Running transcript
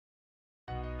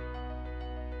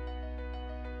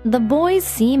The boys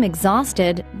seem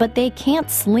exhausted, but they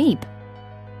can't sleep.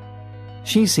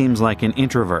 She seems like an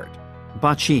introvert,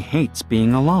 but she hates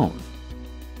being alone.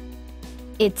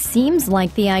 It seems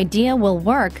like the idea will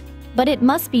work, but it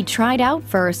must be tried out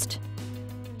first.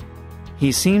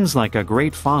 He seems like a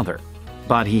great father,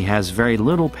 but he has very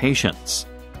little patience.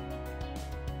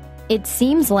 It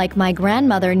seems like my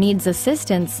grandmother needs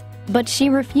assistance, but she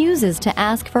refuses to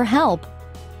ask for help.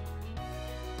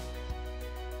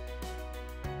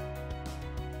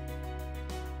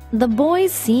 The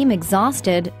boys seem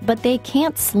exhausted, but they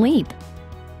can't sleep.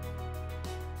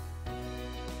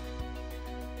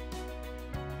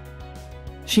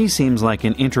 She seems like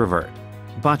an introvert,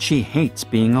 but she hates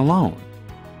being alone.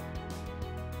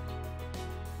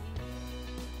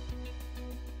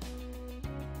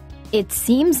 It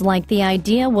seems like the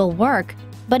idea will work,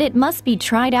 but it must be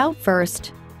tried out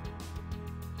first.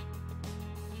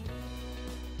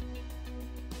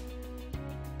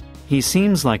 He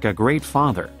seems like a great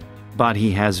father, but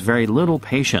he has very little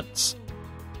patience.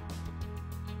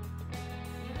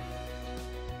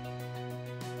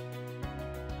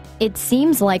 It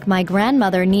seems like my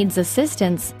grandmother needs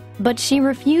assistance, but she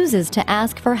refuses to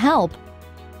ask for help.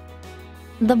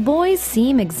 The boys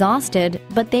seem exhausted,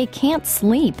 but they can't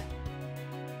sleep.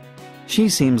 She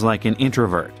seems like an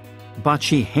introvert, but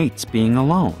she hates being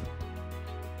alone.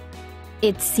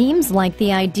 It seems like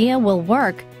the idea will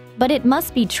work, but it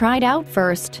must be tried out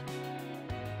first.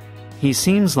 He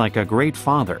seems like a great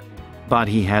father, but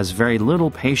he has very little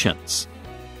patience.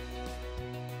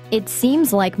 It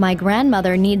seems like my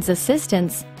grandmother needs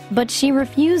assistance, but she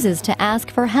refuses to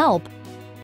ask for help.